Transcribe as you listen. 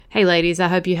Hey ladies, I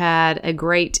hope you had a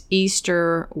great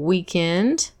Easter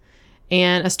weekend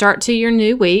and a start to your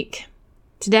new week.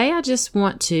 Today I just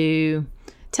want to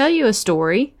tell you a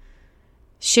story,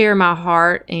 share my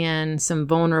heart and some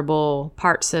vulnerable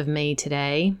parts of me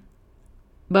today.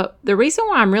 But the reason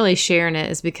why I'm really sharing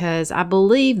it is because I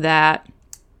believe that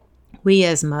we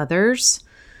as mothers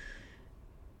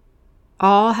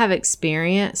all have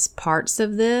experienced parts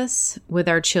of this with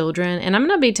our children. And I'm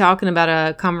going to be talking about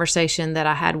a conversation that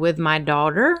I had with my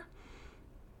daughter.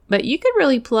 But you could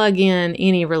really plug in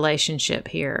any relationship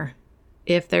here.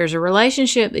 If there's a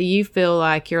relationship that you feel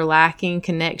like you're lacking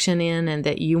connection in and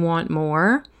that you want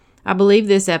more, I believe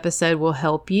this episode will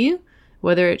help you.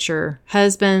 Whether it's your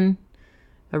husband,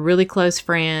 a really close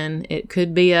friend, it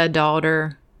could be a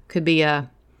daughter, could be a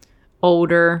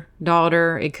older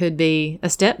daughter, it could be a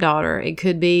stepdaughter, it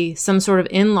could be some sort of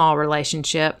in-law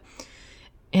relationship.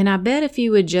 And I bet if you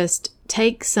would just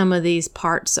take some of these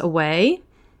parts away,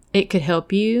 it could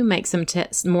help you make some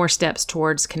more steps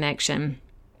towards connection.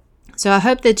 So I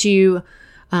hope that you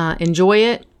enjoy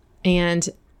it. And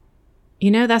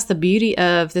that's the beauty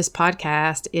of this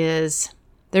podcast is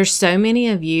there's so many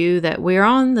of you that we're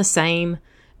on the same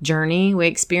journey. We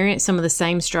experience some of the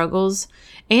same struggles,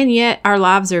 and yet our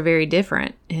lives are very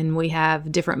different, and we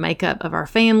have different makeup of our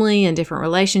family and different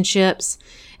relationships.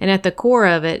 And at the core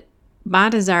of it, my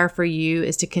desire for you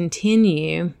is to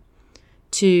continue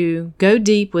to go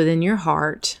deep within your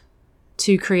heart,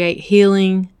 to create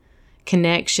healing,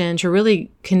 connection, to really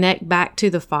connect back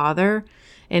to the Father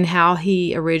and how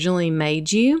He originally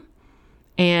made you,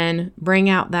 and bring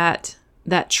out that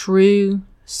true,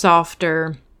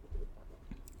 softer,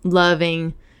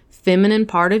 loving, feminine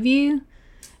part of you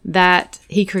that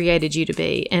He created you to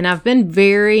be. And I've been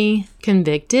very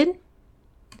convicted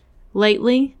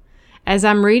lately as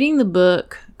I'm reading the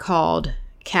book called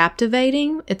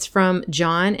Captivating. It's from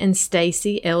John and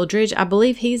Stasi Eldredge. I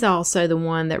believe he's also the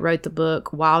one that wrote the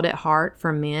book Wild at Heart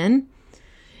for Men.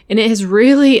 And it has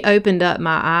really opened up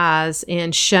my eyes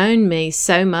and shown me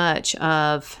so much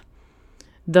of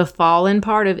the fallen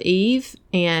part of Eve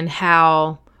and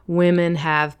how women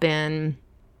have been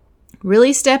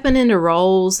really stepping into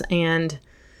roles and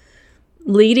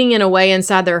leading in a way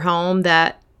inside their home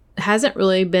that hasn't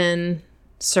really been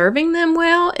serving them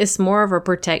well. It's more of a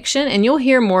protection, and you'll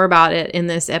hear more about it in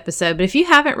this episode. But if you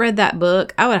haven't read that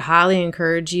book, I would highly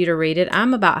encourage you to read it.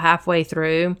 I'm about halfway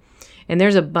through, and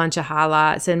there's a bunch of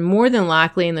highlights, and more than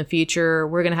likely in the future,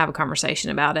 we're going to have a conversation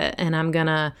about it, and I'm going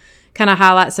to kind of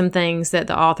highlight some things that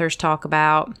the authors talk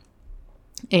about.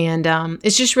 And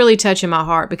it's just really touching my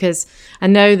heart because I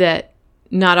know that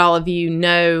not all of you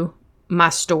know my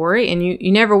story, and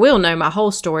you never will know my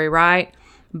whole story, right?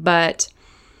 But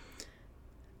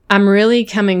I'm really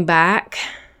coming back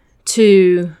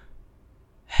to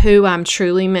who I'm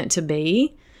truly meant to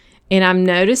be. And I'm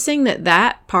noticing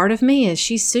that part of me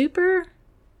she's super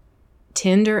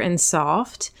tender and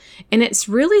soft. And it's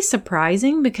really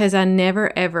surprising because I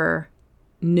never ever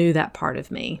knew that part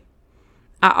of me.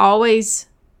 I always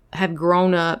have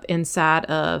grown up inside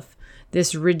of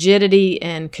this rigidity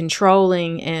and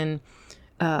controlling and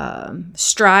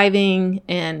striving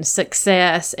and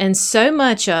success. And so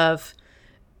much of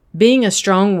being a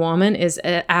strong woman is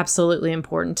absolutely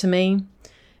important to me.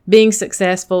 Being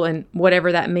successful and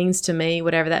whatever that means to me,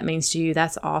 whatever that means to you,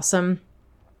 that's awesome.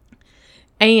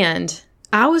 And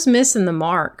I was missing the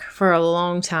mark for a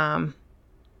long time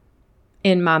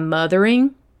in my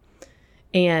mothering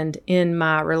and in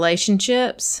my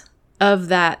relationships of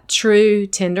that true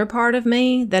tender part of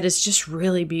me that is just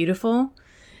really beautiful.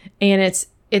 And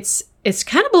it's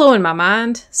kind of blowing my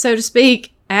mind, so to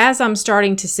speak, as I'm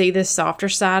starting to see this softer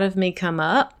side of me come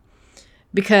up,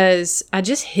 because I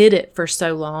just hid it for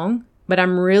so long, but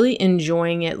I'm really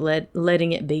enjoying it,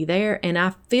 letting it be there. And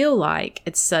I feel like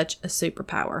it's such a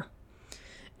superpower.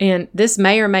 And this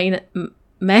may or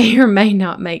may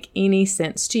not make any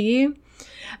sense to you,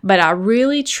 but I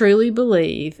really truly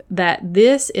believe that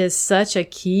this is such a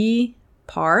key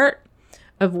part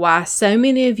of why so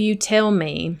many of you tell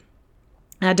me,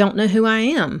 I don't know who I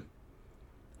am.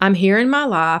 I'm here in my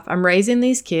life, I'm raising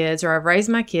these kids, or I've raised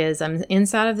my kids, I'm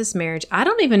inside of this marriage. I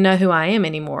don't even know who I am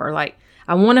anymore. Like,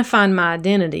 I want to find my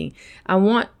identity. I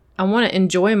want to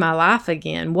enjoy my life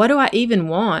again. What do I even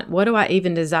want? What do I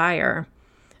even desire?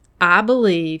 I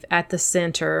believe at the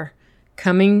center,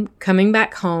 coming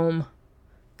back home,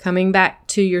 coming back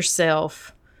to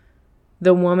yourself,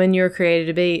 the woman you're created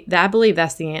to be, I believe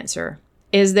that's the answer.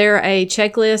 Is there a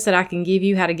checklist that I can give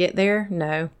you how to get there?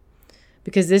 No.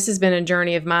 Because this has been a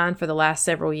journey of mine for the last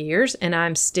several years, and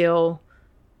I'm still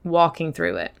walking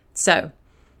through it. So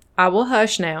I will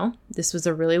hush now. This was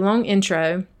a really long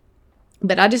intro,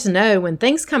 But I just know when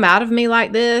things come out of me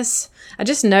like this, I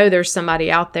just know there's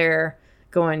somebody out there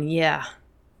going, yeah,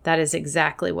 that is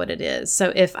exactly what it is.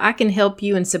 So if I can help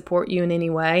you and support you in any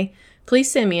way,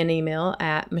 please send me an email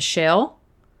at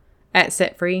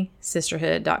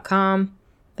michelle@setfreesisterhood.com.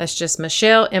 That's just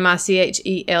Michelle, Michelle, at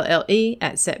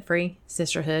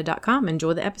setfreesisterhood.com.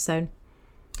 Enjoy the episode.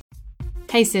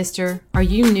 Hey sister, are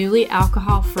you newly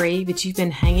alcohol free but you've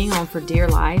been hanging on for dear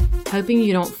life, hoping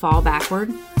you don't fall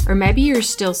backward? Or maybe you're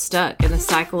still stuck in a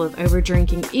cycle of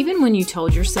overdrinking even when you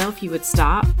told yourself you would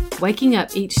stop, waking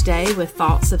up each day with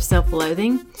thoughts of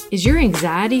self-loathing? Is your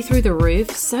anxiety through the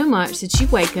roof so much that you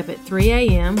wake up at 3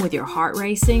 a.m. with your heart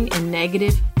racing and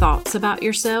negative thoughts about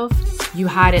yourself? You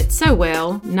hide it so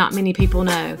well, not many people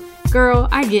know. Girl,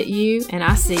 I get you and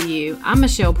I see you. I'm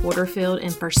Michelle Porterfield,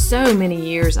 and for so many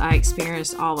years I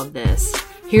experienced all of this.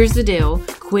 Here's the deal.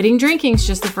 Quitting drinking is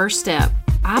just the first step.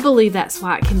 I believe that's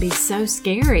why it can be so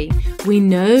scary. We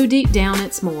know deep down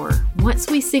it's more. Once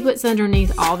we see what's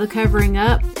underneath all the covering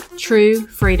up, true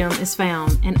freedom is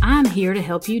found, and I'm here to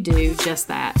help you do just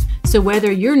that. So whether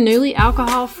you're newly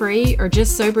alcohol-free or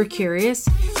just sober curious,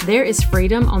 there is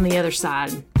freedom on the other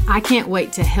side. I can't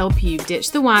wait to help you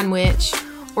ditch the wine witch,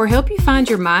 or help you find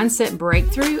your mindset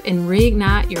breakthrough and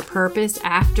reignite your purpose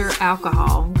after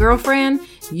alcohol. Girlfriend,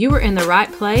 you are in the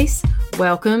right place.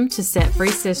 Welcome to Set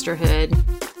Free Sisterhood.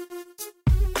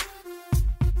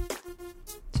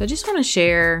 So I just want to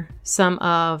share some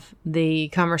of the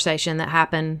conversation that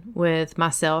happened with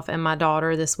myself and my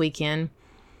daughter this weekend.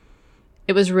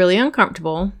 It was really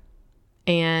uncomfortable,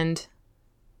 and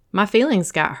my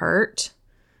feelings got hurt,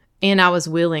 and I was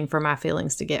willing for my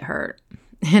feelings to get hurt.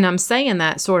 And I'm saying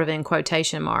that sort of in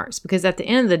quotation marks because at the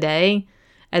end of the day,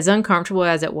 as uncomfortable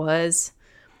as it was,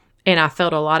 and I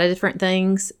felt a lot of different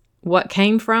things, what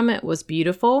came from it was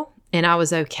beautiful and I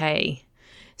was okay.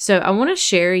 So I want to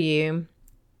share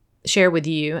with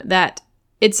you that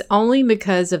it's only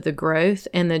because of the growth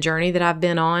and the journey that I've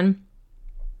been on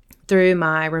through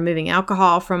my removing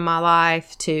alcohol from my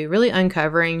life to really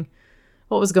uncovering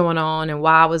what was going on and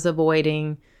why I was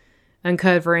avoiding,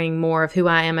 uncovering more of who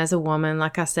I am as a woman,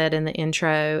 like I said in the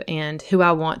intro, and who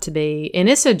I want to be. And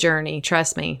it's a journey,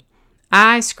 trust me.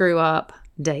 I screw up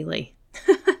daily.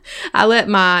 I let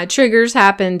my triggers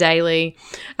happen daily.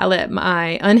 I let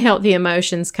my unhealthy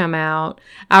emotions come out.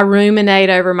 I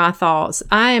ruminate over my thoughts.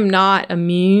 I am not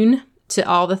immune to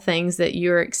all the things that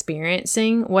you're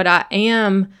experiencing. What I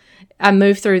am, I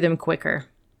move through them quicker,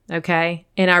 okay?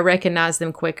 And I recognize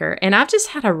them quicker. And I've just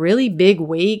had a really big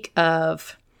week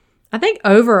of, I think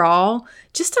overall,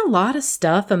 just a lot of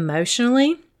stuff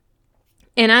emotionally.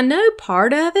 And I know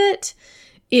part of it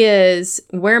is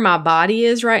where my body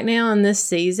is right now in this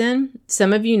season.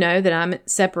 Some of you know that I'm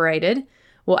separated.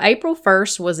 Well, April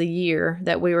 1st was a year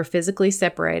that we were physically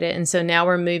separated. And so now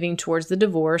we're moving towards the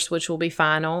divorce, which will be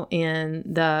final in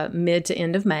the mid to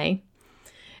end of May.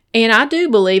 And I do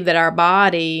believe that our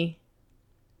body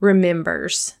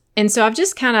remembers. And so I've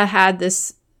just kind of had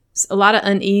a lot of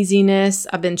uneasiness.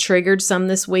 I've been triggered some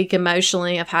this week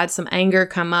emotionally. I've had some anger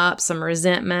come up, some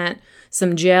resentment,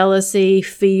 some jealousy,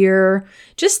 fear,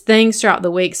 just things throughout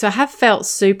the week. So I have felt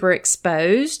super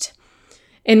exposed,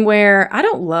 and where I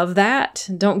don't love that.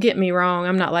 Don't get me wrong.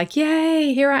 I'm not like,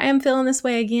 yay, here I am feeling this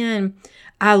way again.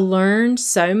 I learned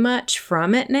so much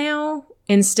from it now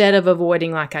instead of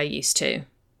avoiding like I used to.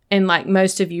 And like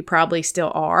most of you probably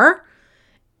still are,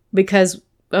 because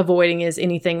avoiding is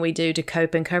anything we do to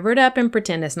cope and cover it up and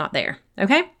pretend it's not there.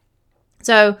 Okay?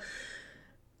 So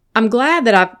I'm glad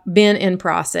that I've been in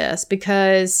process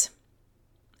because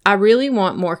I really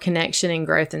want more connection and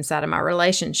growth inside of my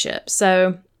relationship.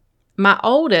 So my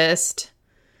oldest,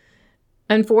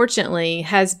 unfortunately,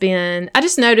 I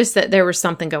just noticed that there was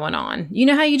something going on. You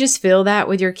know how you just feel that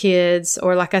with your kids?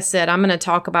 Or like I said, I'm going to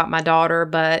talk about my daughter,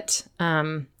 but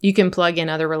you can plug in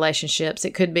other relationships.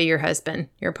 It could be your husband,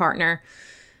 your partner.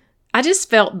 I just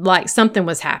felt like something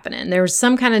was happening. There was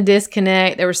some kind of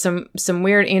disconnect. There was some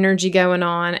weird energy going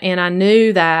on. And I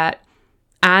knew that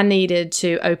I needed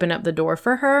to open up the door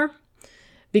for her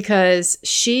because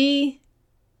she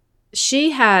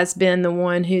has been the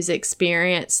one who's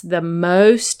experienced the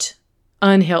most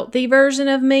unhealthy version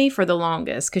of me for the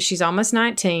longest because she's almost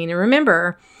 19. And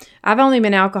remember, I've only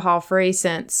been alcohol free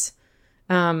since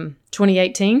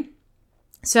 2018.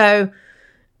 So,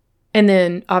 and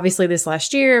then obviously this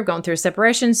last year I've gone through a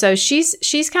separation. So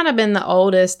she's kind of been the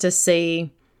oldest to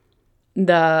see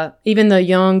the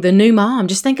new mom.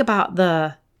 Just think about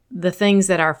the things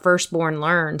that our firstborn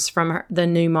learns from the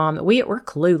new mom. We're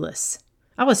clueless.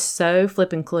 I was so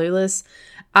flipping clueless.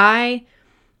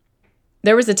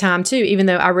 There was a time too, even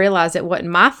though I realized it wasn't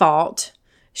my fault,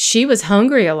 she was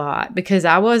hungry a lot because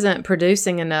I wasn't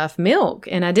producing enough milk.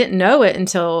 And I didn't know it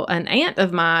until an aunt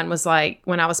of mine was like,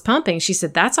 when I was pumping, she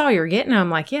said, "That's all you're getting?" I'm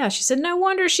like, "Yeah." She said, "No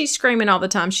wonder she's screaming all the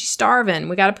time. She's starving.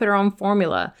 We got to put her on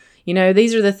formula."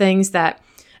 These are the things that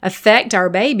affect our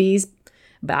babies,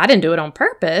 but I didn't do it on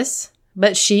purpose,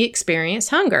 but she experienced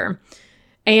hunger.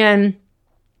 And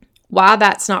why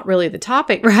that's not really the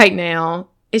topic right now,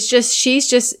 it's just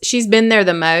she's been there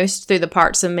the most through the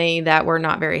parts of me that were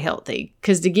not very healthy.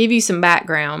 Because to give you some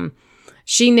background,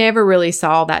 she never really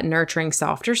saw that nurturing,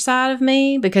 softer side of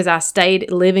me because I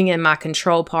stayed living in my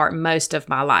control part most of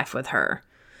my life with her.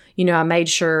 I made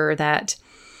sure that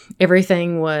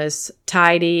everything was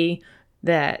tidy,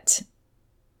 that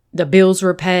the bills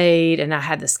were paid, and I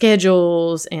had the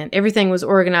schedules, and everything was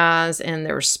organized, and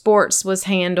their sports was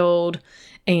handled.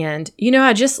 And,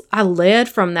 I led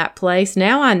from that place.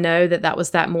 Now I know that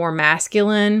was that more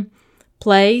masculine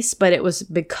place, but it was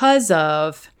because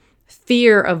of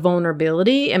fear of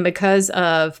vulnerability and because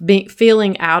of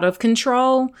feeling out of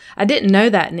control. I didn't know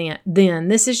that then.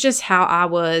 This is just how I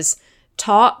was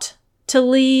taught to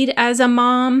lead as a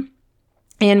mom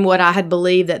and what I had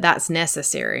believed that's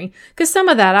necessary. Because some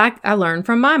of that I learned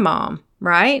from my mom,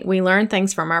 right? We learn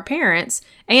things from our parents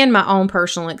and my own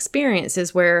personal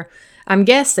experiences where I'm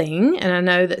guessing, and I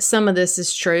know that some of this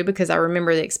is true because I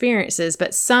remember the experiences,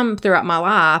 but some throughout my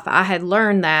life, I had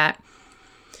learned that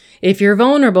if you're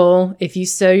vulnerable, if you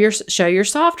show your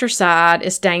softer side,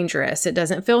 it's dangerous. It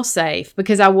doesn't feel safe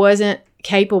because I wasn't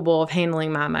capable of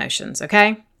handling my emotions,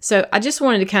 okay? So I just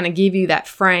wanted to kind of give you that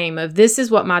frame of this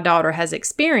is what my daughter has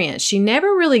experienced. She never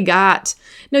really got,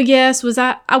 was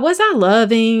I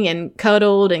loving and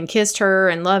cuddled and kissed her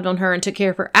and loved on her and took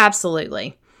care of her?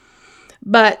 Absolutely.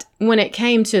 But when it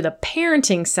came to the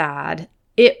parenting side,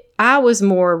 I was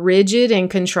more rigid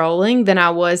and controlling than I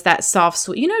was that soft,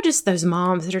 sweet. Just those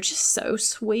moms that are just so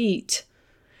sweet.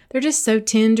 They're just so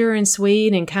tender and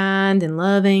sweet and kind and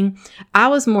loving. I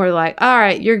was more like, all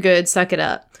right, you're good, suck it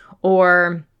up.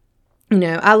 Or,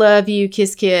 I love you,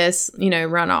 kiss, kiss,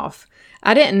 run off.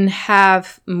 I didn't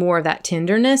have more of that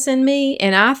tenderness in me.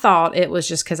 And I thought it was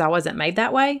just because I wasn't made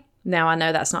that way. Now I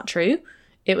know that's not true.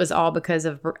 It was all because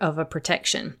of a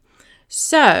protection.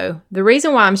 So the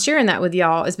reason why I'm sharing that with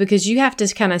y'all is because you have to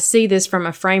kind of see this from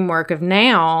a framework of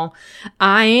now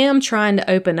I am trying to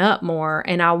open up more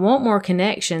and I want more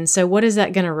connection. So what is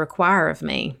that going to require of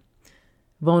me?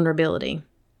 Vulnerability.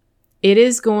 It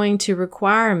is going to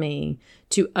require me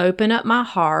to open up my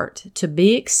heart, to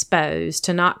be exposed,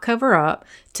 to not cover up,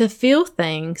 to feel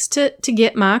things, to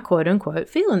get my quote unquote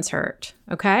feelings hurt.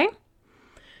 Okay?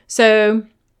 So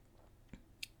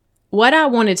what I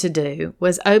wanted to do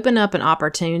was open up an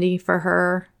opportunity for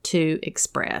her to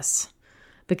express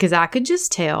because I could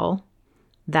just tell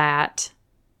that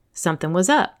something was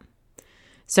up.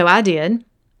 So I did.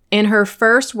 And her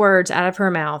first words out of her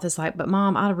mouth is like, "But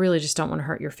Mom, I really just don't want to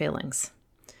hurt your feelings."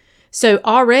 So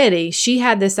already she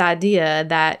had this idea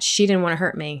that she didn't want to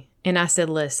hurt me. And I said,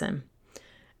 "Listen,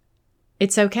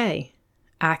 it's okay.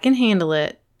 I can handle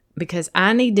it because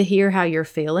I need to hear how you're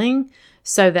feeling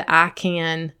so that I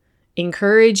can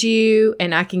encourage you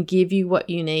and I can give you what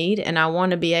you need, and I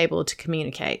want to be able to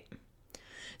communicate."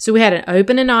 So we had an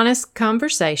open and honest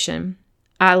conversation.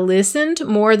 I listened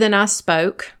more than I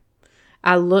spoke.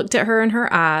 I looked at her in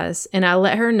her eyes and I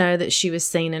let her know that she was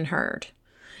seen and heard.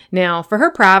 Now, for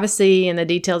her privacy and the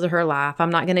details of her life,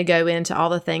 I'm not going to go into all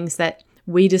the things that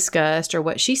we discussed or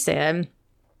what she said,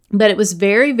 but it was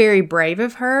very, very brave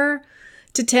of her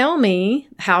to tell me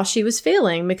how she was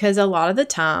feeling, because a lot of the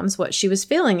times what she was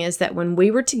feeling is that when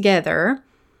we were together,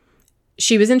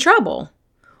 she was in trouble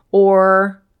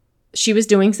or she was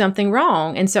doing something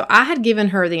wrong. And so I had given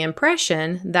her the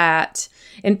impression that,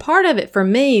 and part of it for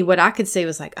me, what I could see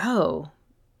was like, oh,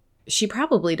 she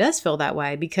probably does feel that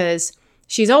way because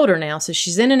she's older now. So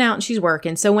she's in and out and she's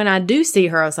working. So when I do see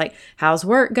her, I was like, how's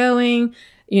work going?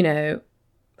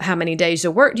 How many days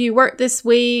of work do you work this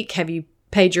week? Have you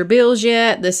paid your bills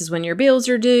yet? This is when your bills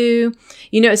are due.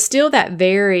 It's still that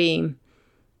very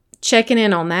checking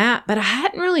in on that, but I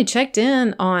hadn't really checked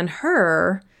in on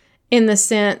her in the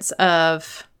sense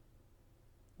of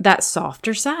that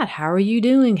softer side. How are you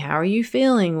doing? How are you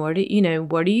feeling? What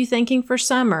are you thinking for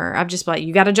summer? I'm just like,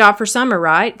 you got a job for summer,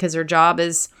 right? Because her job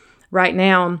is right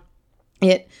now,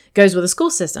 it goes with the school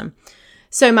system.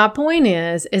 So my point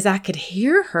is I could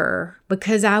hear her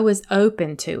because I was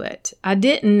open to it. I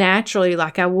didn't naturally,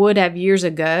 like I would have years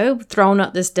ago, thrown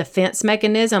up this defense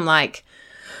mechanism like,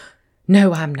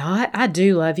 no, I'm not. I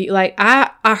do love you. Like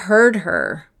I heard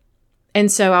her. And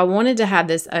so I wanted to have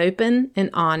this open and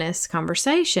honest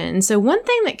conversation. And so one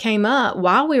thing that came up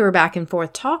while we were back and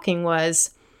forth talking was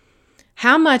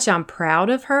how much I'm proud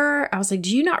of her. I was like,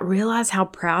 do you not realize how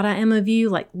proud I am of you?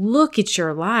 Like, look at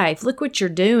your life. Look what you're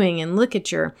doing. And look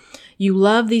at you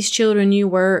love these children, you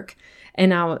work.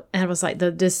 And I was like,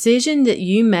 the decision that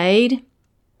you made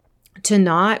to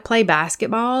not play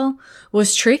basketball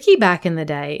was tricky back in the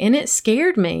day, and it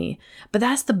scared me. But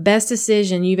that's the best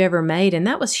decision you've ever made, and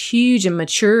that was huge and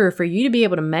mature for you to be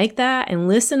able to make that and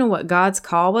listen to what God's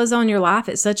call was on your life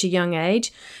at such a young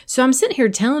age. So I'm sitting here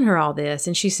telling her all this,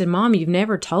 and she said, Mom, you've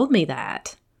never told me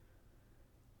that.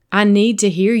 I need to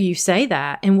hear you say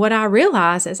that. And what I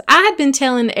realized is I had been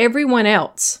telling everyone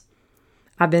else.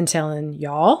 I've been telling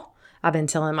y'all. I've been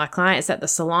telling my clients at the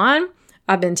salon.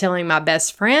 I've been telling my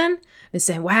best friend and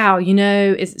saying, wow,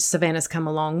 Savannah's come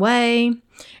a long way,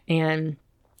 and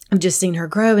I've just seen her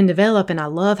grow and develop, and I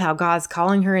love how God's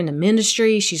calling her into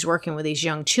ministry. She's working with these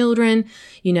young children.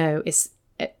 It's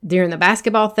during the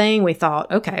basketball thing, we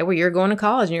thought, okay, well, you're going to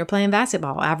college and you're playing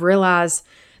basketball. I've realized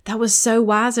that was so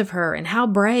wise of her and how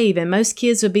brave, and most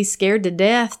kids would be scared to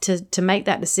death to make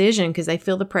that decision because they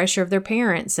feel the pressure of their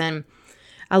parents. And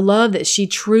I love that she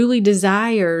truly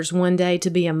desires one day to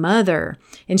be a mother,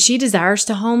 and she desires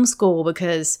to homeschool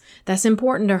because that's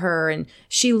important to her. And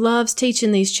she loves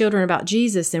teaching these children about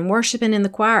Jesus and worshiping in the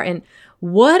choir. And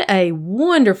what a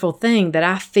wonderful thing that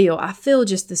I feel. I feel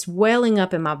just this welling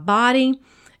up in my body,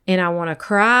 and I want to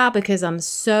cry because I'm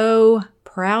so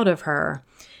proud of her.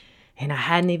 And I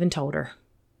hadn't even told her.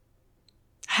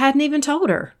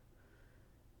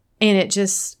 And it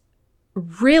just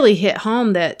really hit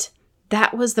home that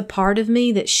was the part of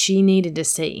me that she needed to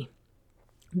see.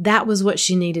 That was what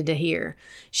she needed to hear.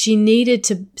 She needed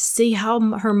to see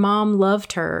how her mom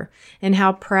loved her and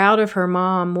how proud of her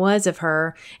mom was of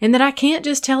her, and that I can't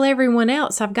just tell everyone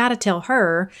else. I've got to tell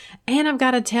her, and I've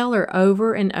got to tell her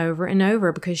over and over and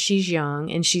over, because she's young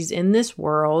and she's in this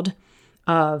world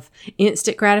of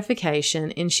instant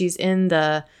gratification, and she's in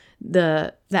that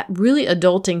really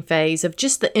adulting phase of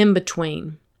just the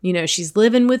in-between. She's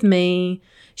living with me.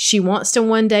 She wants to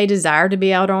one day desire to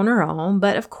be out on her own.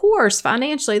 But of course,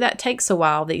 financially, that takes a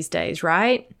while these days,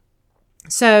 right?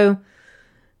 So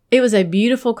it was a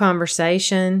beautiful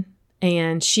conversation.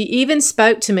 And she even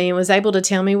spoke to me and was able to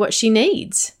tell me what she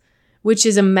needs, which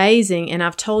is amazing. And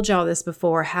I've told y'all this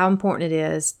before, how important it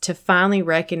is to finally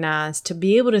recognize, to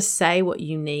be able to say what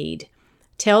you need.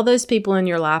 Tell those people in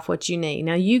your life what you need.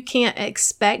 Now, you can't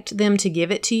expect them to give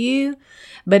it to you,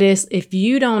 but if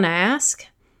you don't ask,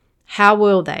 how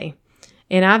will they?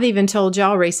 And I've even told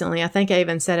y'all recently, I think I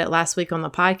even said it last week on the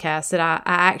podcast, that I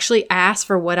actually asked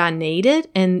for what I needed.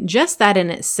 And just that in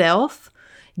itself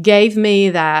gave me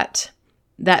that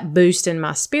boost in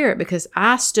my spirit, because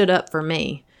I stood up for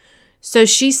me. So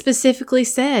she specifically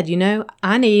said,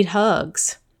 I need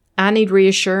hugs. I need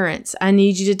reassurance. I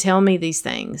need you to tell me these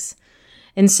things.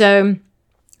 And so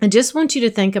I just want you to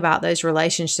think about those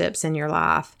relationships in your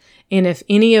life, and if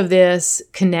any of this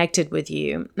connected with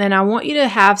you. And I want you to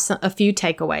have a few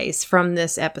takeaways from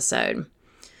this episode.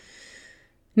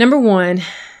 Number 1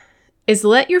 is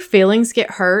let your feelings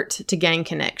get hurt to gain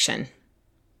connection.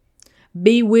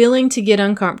 Be willing to get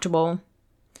uncomfortable.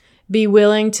 Be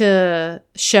willing to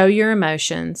show your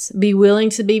emotions. Be willing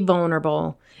to be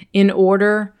vulnerable in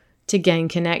order to gain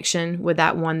connection with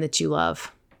that one that you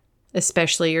love,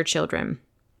 especially your children.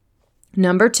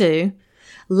 Number 2,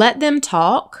 let them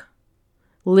talk.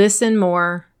 Listen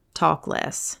more, talk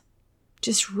less.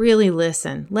 Just really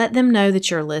listen. Let them know that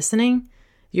you're listening.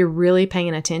 You're really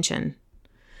paying attention.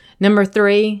 Number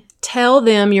 3, tell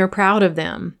them you're proud of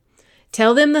them.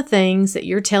 Tell them the things that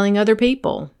you're telling other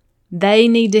people. They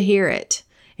need to hear it,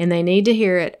 and they need to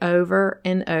hear it over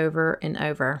and over and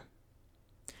over.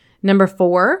 Number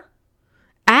 4,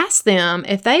 ask them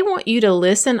if they want you to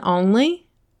listen only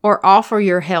or offer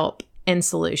your help and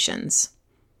solutions.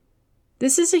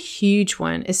 This is a huge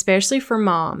one, especially for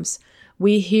moms.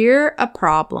 We hear a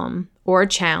problem or a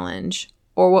challenge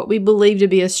or what we believe to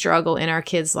be a struggle in our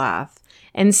kids' life,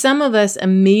 and some of us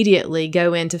immediately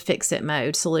go into fix-it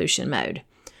mode, solution mode.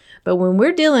 But when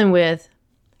we're dealing with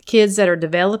kids that are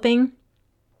developing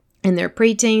in their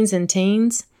preteens and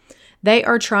teens, they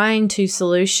are trying to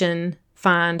solution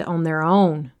find on their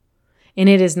own. And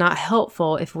it is not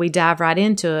helpful if we dive right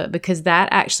into it, because that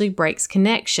actually breaks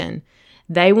connection.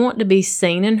 They want to be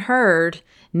seen and heard,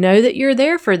 know that you're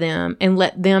there for them, and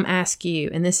let them ask you.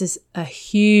 And this is a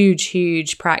huge,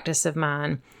 huge practice of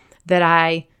mine that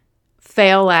I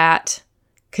fail at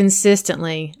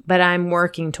consistently, but I'm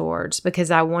working towards,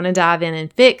 because I want to dive in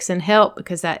and fix and help,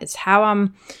 because that is how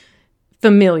I'm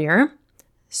familiar.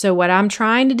 So what I'm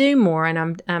trying to do more,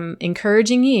 and I'm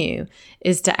encouraging you,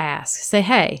 is to ask. Say,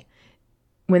 hey,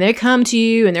 when they come to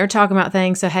you and they're talking about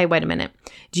things, so hey, wait a minute.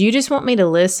 Do you just want me to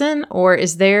listen, or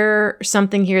is there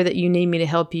something here that you need me to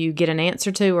help you get an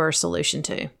answer to or a solution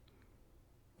to?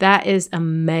 That is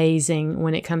amazing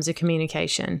when it comes to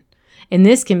communication. And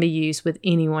this can be used with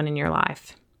anyone in your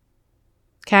life.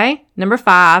 Okay, number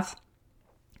 5.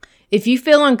 If you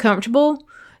feel uncomfortable,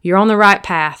 you're on the right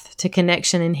path to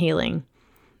connection and healing.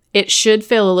 It should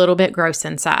feel a little bit gross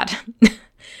inside.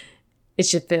 It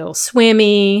should feel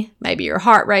swimmy. Maybe your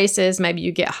heart races. Maybe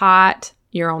you get hot.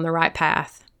 You're on the right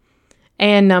path.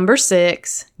 And number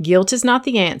 6, guilt is not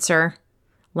the answer.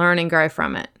 Learn and grow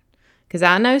from it. Because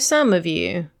I know some of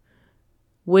you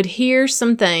would hear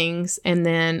some things and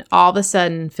then all of a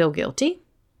sudden feel guilty.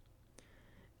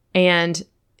 And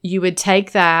you would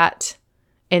take that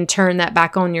and turn that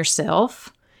back on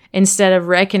yourself instead of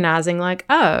recognizing like,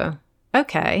 oh,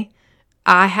 okay,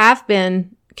 I have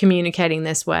been communicating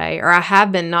this way, or I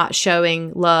have been not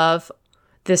showing love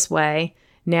this way.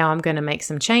 Now I'm going to make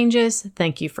some changes.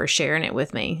 Thank you for sharing it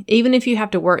with me. Even if you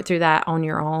have to work through that on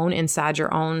your own, inside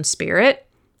your own spirit,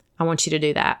 I want you to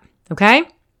do that. Okay?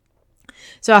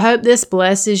 So I hope this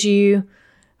blesses you.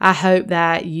 I hope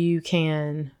that you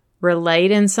can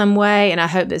relate in some way, and I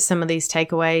hope that some of these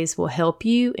takeaways will help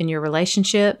you in your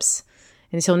relationships.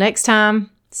 And until next time,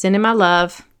 sending my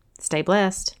love. Stay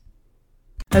blessed.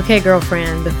 Okay,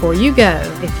 girlfriend, before you go,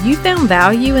 if you found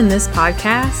value in this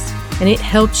podcast and it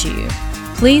helped you,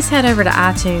 please head over to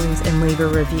iTunes and leave a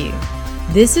review.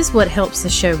 This is what helps the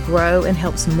show grow and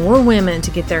helps more women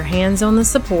to get their hands on the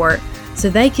support so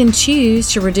they can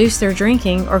choose to reduce their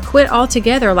drinking or quit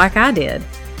altogether like I did.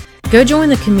 Go join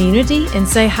the community and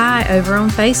say hi over on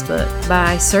Facebook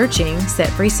by searching Set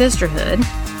Free Sisterhood.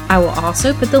 I will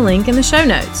also put the link in the show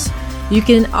notes. You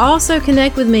can also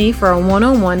connect with me for a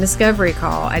one-on-one discovery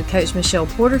call at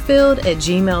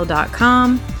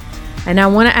coachmichelleporterfield@gmail.com. And I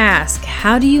want to ask,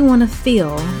 how do you want to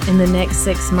feel in the next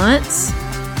 6 months?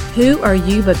 Who are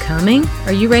you becoming?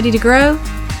 Are you ready to grow?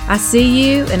 I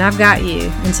see you and I've got you.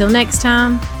 Until next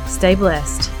time, stay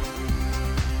blessed.